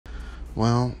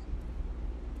Well,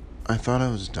 I thought I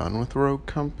was done with Rogue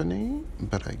Company,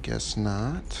 but I guess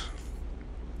not.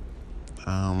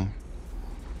 Um,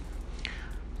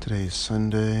 Today's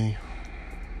Sunday,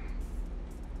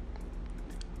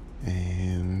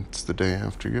 and it's the day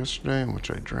after yesterday in which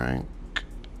I drank.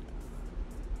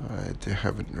 I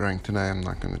haven't drank today. I'm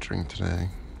not going to drink today.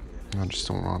 I just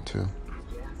don't want to,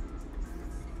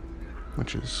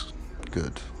 which is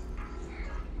good.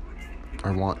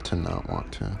 I want to not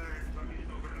want to.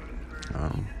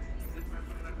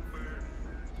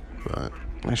 But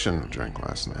I shouldn't have drank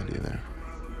last night either.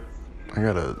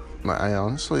 I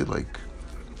honestly, I'm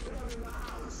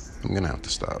gonna have to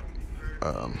stop.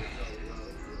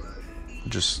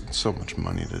 Just so much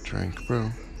money to drink,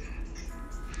 bro.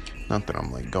 Not that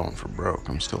I'm going for broke.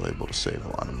 I'm still able to save a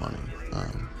lot of money.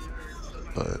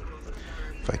 But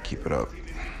if I keep it up,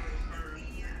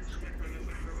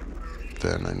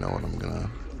 then I know what I'm gonna.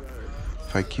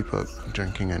 If I keep up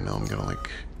drinking, I know I'm gonna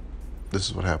This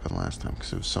is what happened last time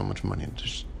because it was so much money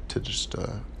to just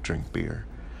drink beer.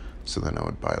 So then I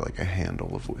would buy a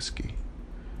handle of whiskey,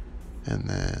 and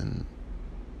then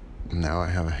now I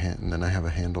have a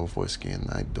handle of whiskey, and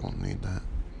I don't need that.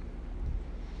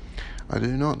 I do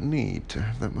not need to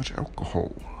have that much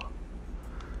alcohol.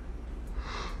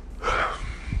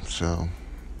 So,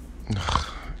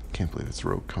 can't believe it's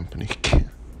Rogue Company again,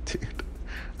 dude.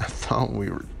 I thought we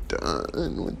were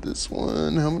done with this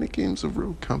one. How many games of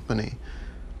Rogue Company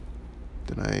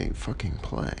did I fucking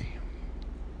play?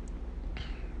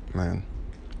 Man,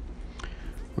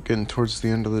 we're getting towards the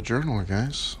end of the journal,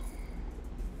 guys.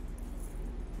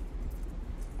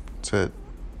 It's at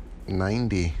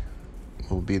 90.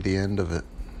 Will be the end of it.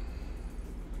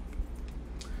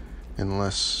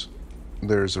 Unless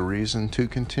there's a reason to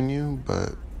continue,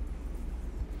 but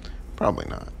probably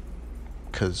not.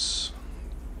 Because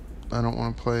I don't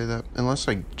want to play that. Unless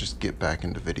I just get back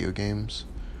into video games,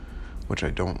 which I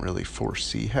don't really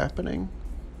foresee happening.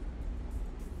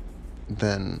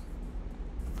 Then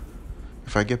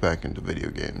if I get back into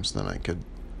video games, then I could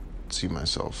see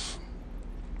myself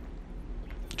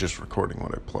just recording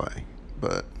what I play.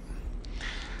 But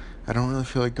I don't really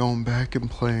feel like going back and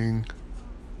playing,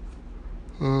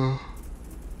 I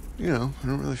don't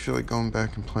really feel like going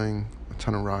back and playing a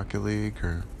ton of Rocket League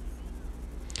or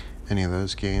any of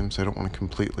those games. I don't want to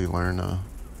completely learn a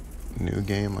new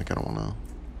game. I don't want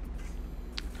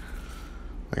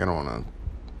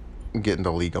to get into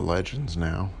League of Legends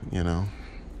now,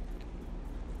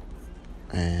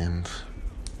 and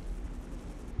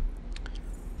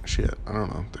shit, I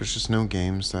don't know. There's just no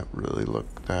games that really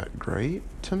look that great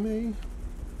to me.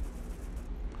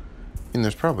 I mean,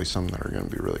 there's probably some that are going to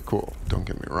be really cool. Don't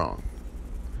get me wrong.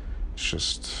 It's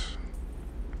just,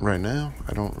 right now,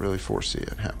 I don't really foresee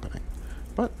it happening.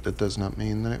 But that does not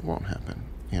mean that it won't happen,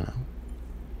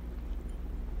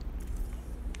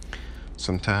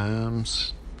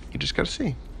 Sometimes you just gotta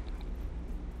see.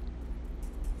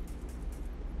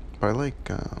 But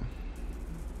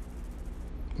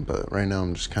but right now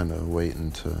I'm just kind of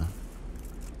waiting to.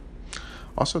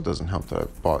 Also, it doesn't help that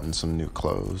I've bought in some new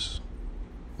clothes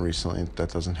recently.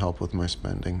 That doesn't help with my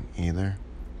spending either.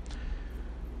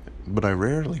 But I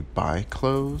rarely buy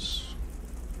clothes,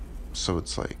 so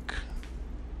it's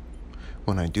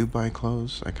when I do buy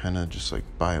clothes, I kind of just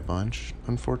buy a bunch,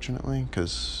 unfortunately,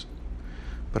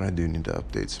 but I do need to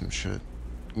update some shit.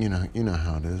 You know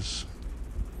how it is.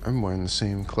 I'm wearing the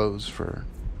same clothes for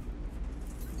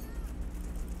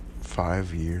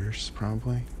 5 years,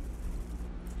 probably.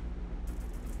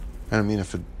 And I mean,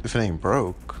 if it ain't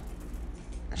broke,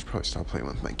 I should probably stop playing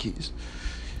with my keys.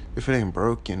 If it ain't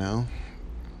broke,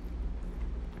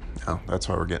 Oh, that's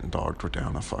why we're getting dogged. We're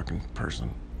down a fucking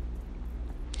person.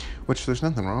 Which, there's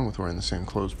nothing wrong with wearing the same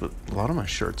clothes, but a lot of my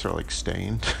shirts are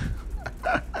stained.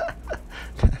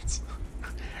 That's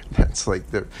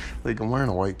I'm wearing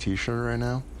a white t-shirt right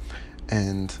now,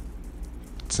 and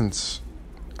since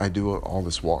I do all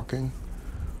this walking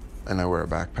and I wear a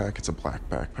backpack, it's a black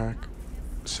backpack,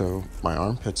 so my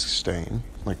armpits stain,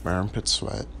 my armpits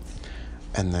sweat,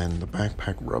 and then the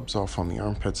backpack rubs off on the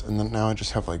armpits, and then now I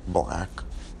just have black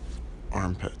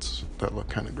armpits that look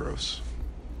kind of gross.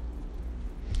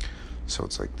 So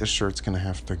it's this shirt's gonna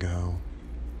have to go.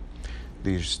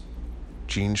 These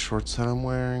jean shorts that I'm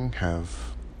wearing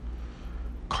have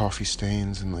coffee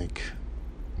stains and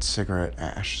cigarette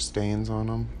ash stains on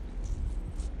them.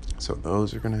 So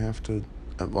those are gonna have to.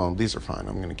 Well, these are fine.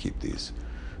 I'm gonna keep these.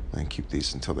 I'm gonna keep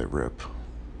these until they rip.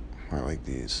 I like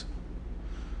these.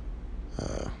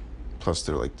 Plus,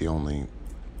 they're the only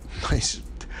nice.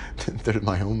 They're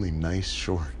my only nice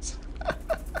shorts.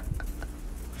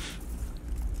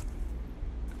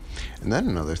 And then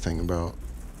another thing about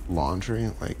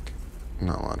laundry, like,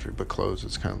 not laundry, but clothes,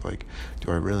 it's kind of like,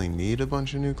 do I really need a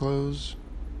bunch of new clothes?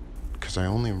 Because I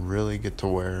only really get to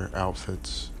wear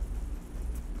outfits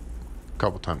a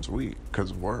couple times a week because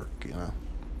of work, you know?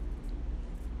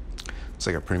 It's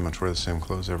like I pretty much wear the same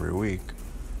clothes every week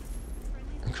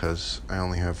because I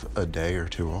only have a day or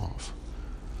two off.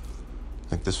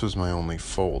 Like, this was my only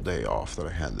full day off that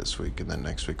I had this week, and then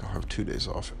next week I'll have 2 days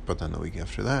off. But then the week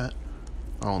after that,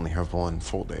 I'll only have one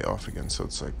full day off again. So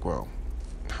it's like, well,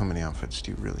 how many outfits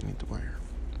do you really need to wear?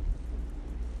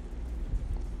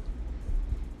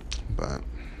 But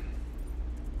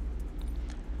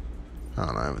I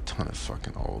don't know, I have a ton of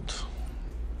fucking old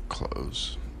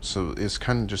clothes. So it's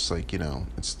kind of just like, you know,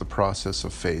 it's the process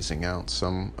of phasing out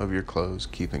some of your clothes,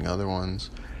 keeping other ones,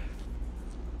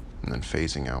 and then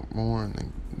phasing out more.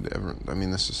 And then, I mean,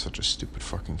 this is such a stupid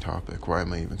fucking topic. Why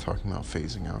am I even talking about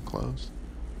phasing out clothes?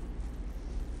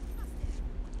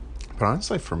 But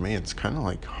honestly, for me, it's kind of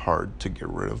like hard to get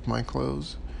rid of my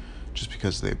clothes just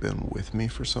because they've been with me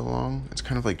for so long. It's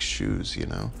kind of like shoes, you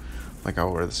know? Like,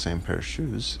 I'll wear the same pair of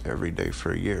shoes every day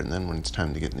for a year, and then when it's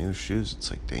time to get new shoes,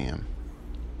 it's like, damn.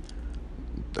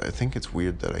 I think it's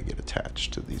weird that I get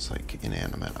attached to these, like,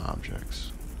 inanimate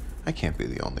objects. I can't be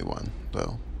the only one,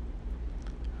 though.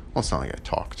 Well, it's not like I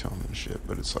talk to them and shit,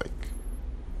 but it's like,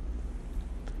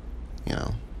 you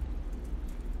know,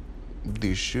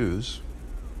 these shoes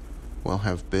will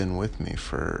have been with me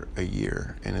for a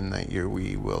year, and in that year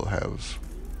we will have,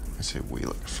 I say we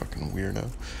like a fucking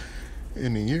weirdo,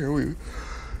 in a year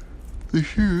the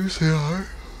shoes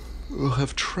will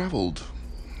have traveled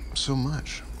so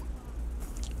much.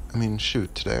 I mean,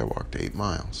 shoot, today I walked 8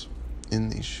 miles in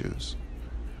these shoes,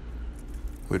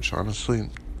 which honestly,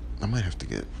 I might have to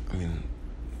get, I mean,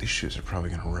 these shoes are probably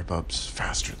going to rip up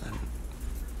faster than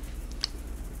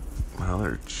my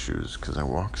other shoes because I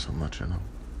walk so much in them.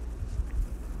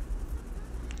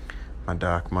 My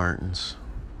Doc Martens.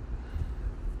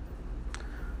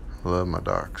 I love my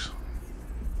Docs.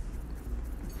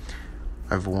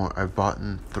 I've bought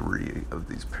 3 of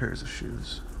these pairs of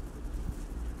shoes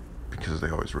because they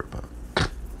always rip up.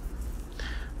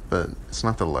 But it's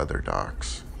not the leather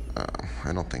Docs.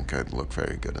 I don't think I'd look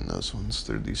very good in those ones.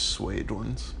 They're these suede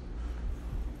ones.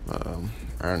 I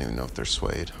don't even know if they're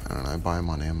suede. I don't know. I buy them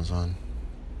on Amazon.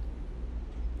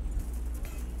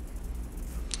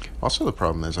 Also, the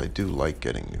problem is I do like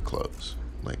getting new clothes.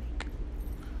 Like,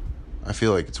 I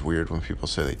feel like it's weird when people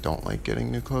say they don't like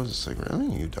getting new clothes. It's like,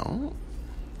 really? You don't?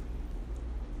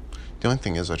 The only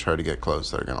thing is I try to get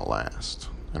clothes that are going to last.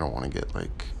 I don't want to get,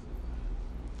 like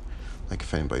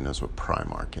if anybody knows what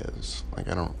Primark is. Like,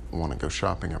 I don't want to go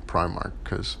shopping at Primark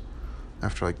because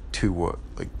after, two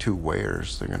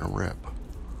wears, they're going to rip.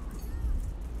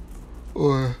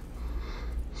 Or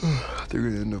they're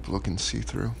going to end up looking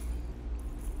see-through.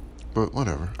 But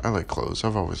whatever. I like clothes.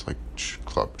 I've always liked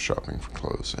shopping for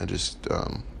clothes. I just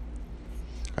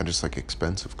like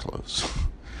expensive clothes.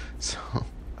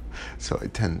 So I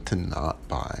tend to not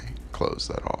buy clothes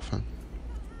that often.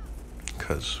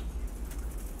 Because,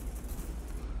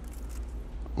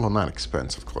 well, not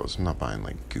expensive clothes. I'm not buying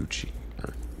like Gucci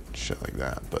or shit like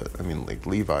that. But I mean, like,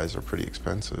 Levi's are pretty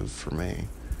expensive for me.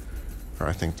 Or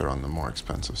I think they're on the more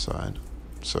expensive side.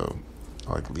 So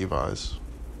I like Levi's.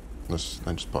 I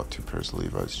just bought 2 pairs of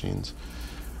Levi's jeans.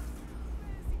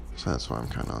 So that's why I'm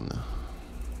kind of on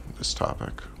this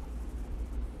topic.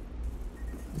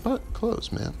 But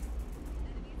clothes, man.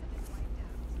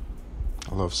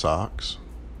 I love socks.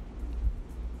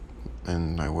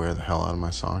 And I wear the hell out of my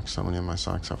socks. So many of my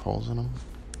socks have holes in them.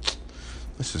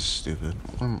 This is stupid.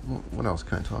 What else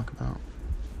can I talk about?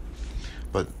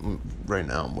 But right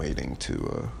now I'm waiting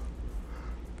to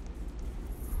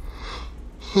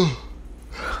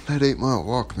that 8-mile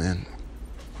walk, man.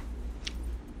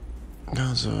 That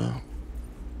was a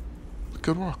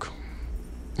good walk.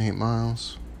 8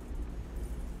 miles.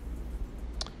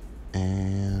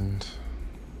 And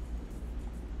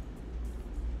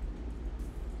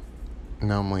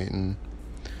now I'm waiting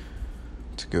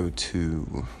to go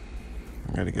to,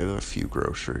 I gotta get a few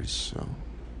groceries, so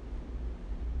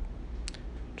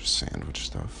just sandwich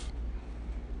stuff.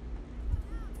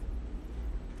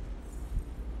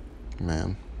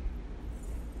 Man.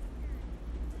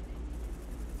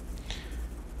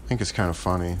 I think it's kind of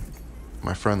funny.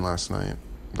 My friend last night,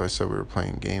 I said we were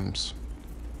playing games.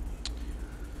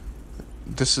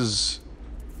 This is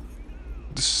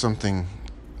something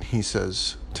he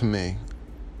says to me.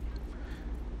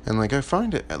 And, like, I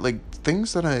find it, like,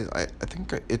 things that I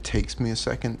think it takes me a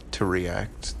second to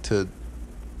react to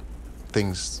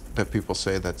things that people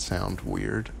say that sound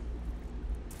weird.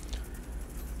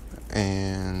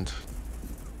 And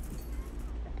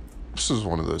this was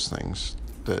one of those things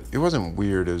that it wasn't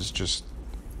weird. It was just,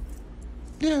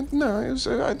 yeah, no, it was.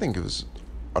 I think it was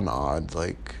an odd,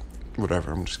 like,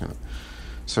 whatever. I'm just gonna.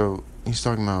 So he's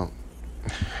talking about,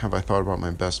 have I thought about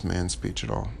my best man speech at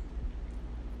all?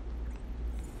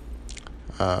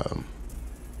 And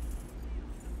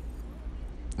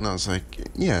I was like,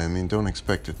 yeah, I mean, don't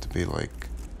expect it to be like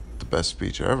the best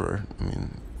speech ever. I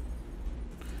mean,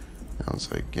 I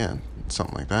was like, yeah,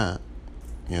 something like that,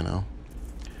 you know?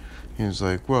 He was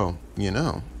like, well,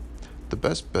 the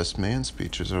best man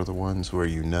speeches are the ones where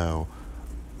you know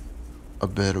a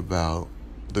bit about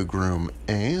the groom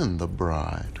and the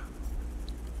bride.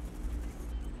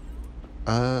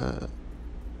 I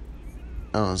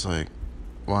was like,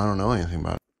 well, I don't know anything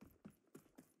about it.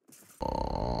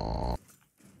 Oh,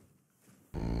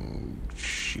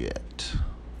 shit.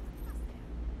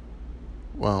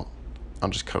 Well, I'll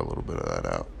just cut a little bit of that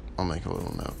out. I'll make a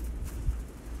little note.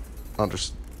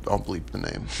 I'll bleep the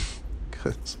name.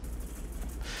 Cause,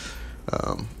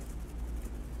 but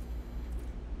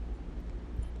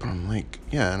I'm like,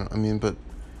 yeah, I mean, but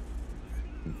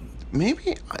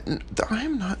maybe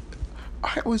I'm not,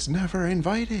 I was never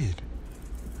invited.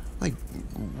 Like,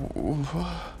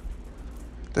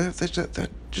 that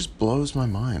just blows my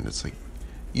mind. It's like,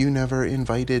 you never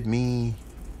invited me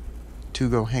to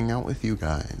go hang out with you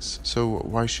guys. So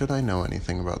why should I know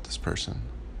anything about this person?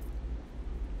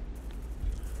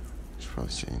 She's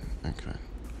probably seen. Okay.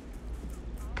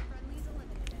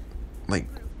 Like,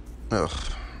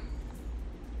 ugh.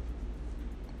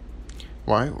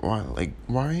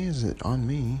 Why is it on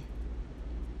me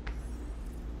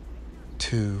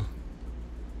to,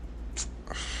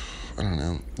 I don't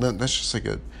know, that's just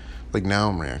like now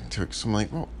I'm reacting to it, because I'm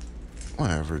like, well,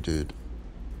 whatever, dude.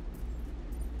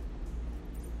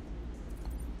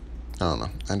 I don't know,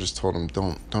 I just told him,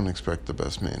 don't expect the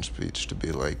best man speech to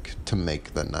be like, to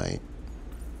make the night.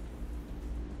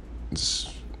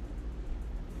 It's,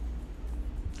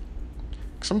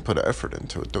 because I'm gonna put effort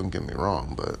into it, don't get me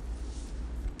wrong, but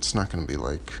it's not gonna be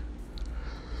like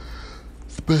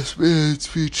the best man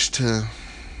speech to,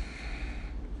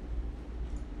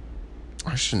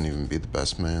 I shouldn't even be the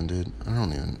best man, dude. I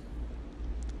don't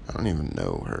even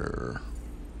know her.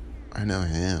 I know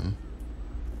him,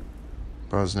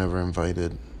 but I was never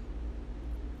invited.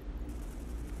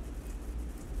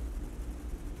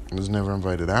 I was never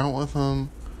invited out with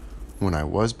him. When I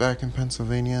was back in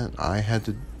Pennsylvania, I had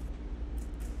to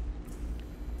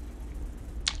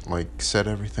like set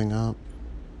everything up.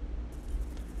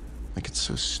 Like, it's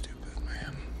so stupid,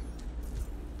 man.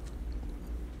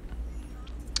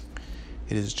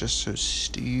 It is just so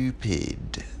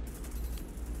stupid.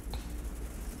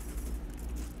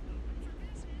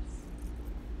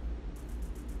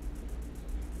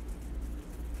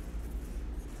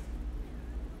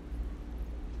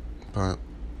 But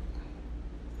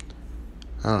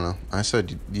I don't know. I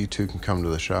said you two can come to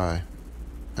the Shy,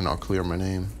 and I'll clear my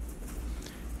name,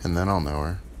 and then I'll know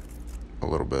her a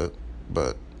little bit.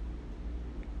 But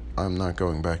I'm not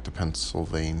going back to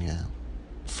Pennsylvania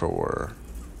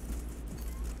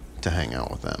to hang out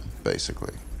with them,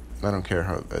 basically. I don't care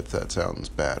if that sounds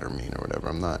bad or mean or whatever.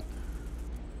 I'm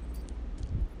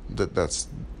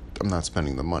not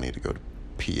spending the money to go to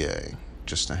PA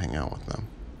just to hang out with them.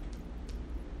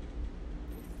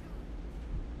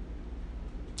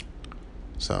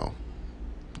 So,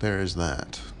 there is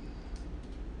that.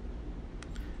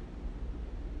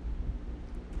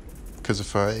 Because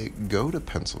if I go to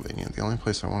Pennsylvania, the only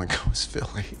place I want to go is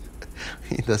Philly.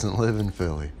 He doesn't live in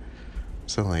Philly.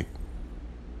 So, like,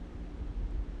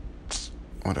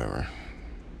 whatever.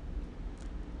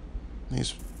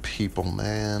 These people,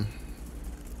 man.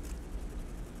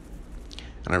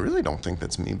 And I really don't think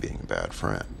that's me being a bad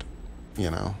friend,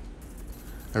 you know?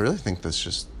 I really think that's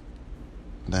just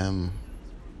them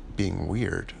being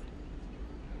weird.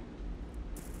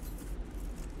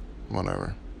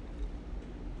 Whatever.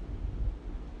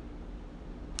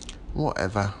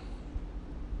 Whatever.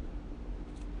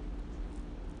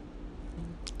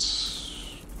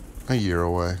 It's a year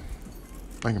away.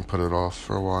 I can put it off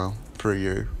for a while. For a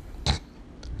year.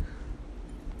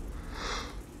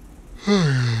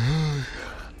 I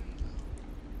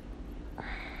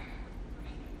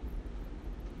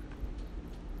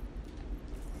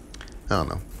don't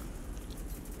know.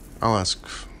 I'll ask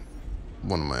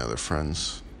one of my other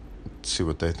friends, see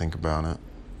what they think about it.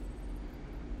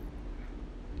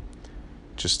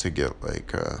 Just to get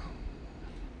like,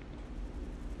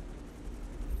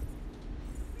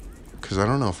 because I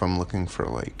don't know if I'm looking for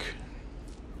like,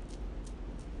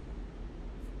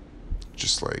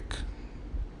 just like,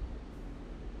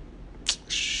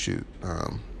 shoot,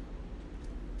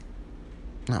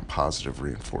 Not positive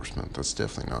reinforcement. That's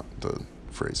definitely not the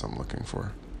phrase I'm looking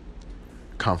for.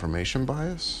 Confirmation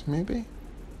bias, maybe?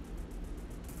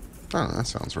 I don't know, that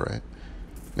sounds right.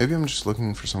 Maybe I'm just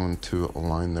looking for someone to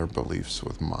align their beliefs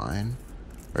with mine,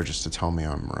 or just to tell me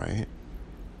I'm right.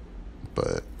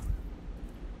 But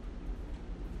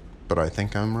I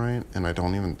think I'm right, and I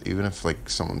don't even if like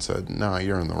someone said, "No,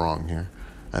 you're in the wrong here,"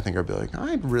 I think I'd be like,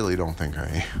 "I really don't think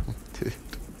I am, dude."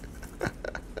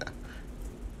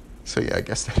 So yeah, I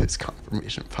guess that is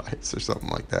confirmation bias or something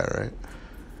like that, right?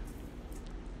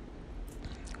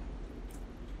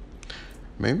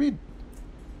 Maybe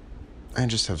I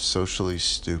just have socially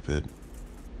stupid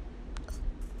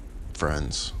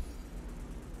friends.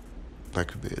 That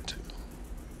could be it too.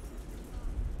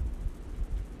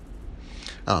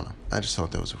 I don't know. I just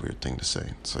thought that was a weird thing to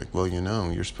say. It's like, well,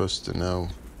 you're supposed to know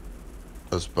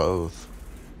us both.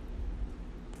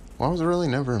 Well, I was really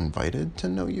never invited to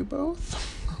know you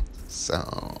both.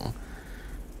 So,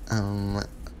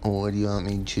 what do you want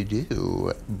me to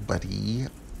do, buddy?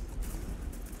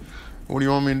 What do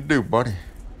you want me to do, buddy?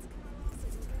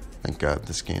 Thank God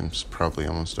this game's probably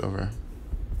almost over.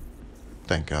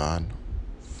 Thank God.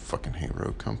 Fucking hate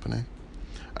Rogue Company.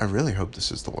 I really hope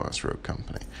this is the last Rogue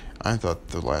Company. I thought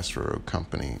the last Rogue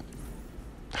Company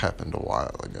happened a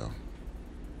while ago.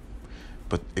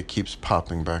 But it keeps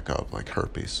popping back up like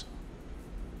herpes.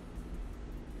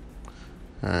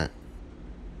 Alright.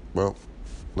 Well,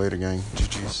 later, gang.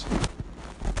 GG's.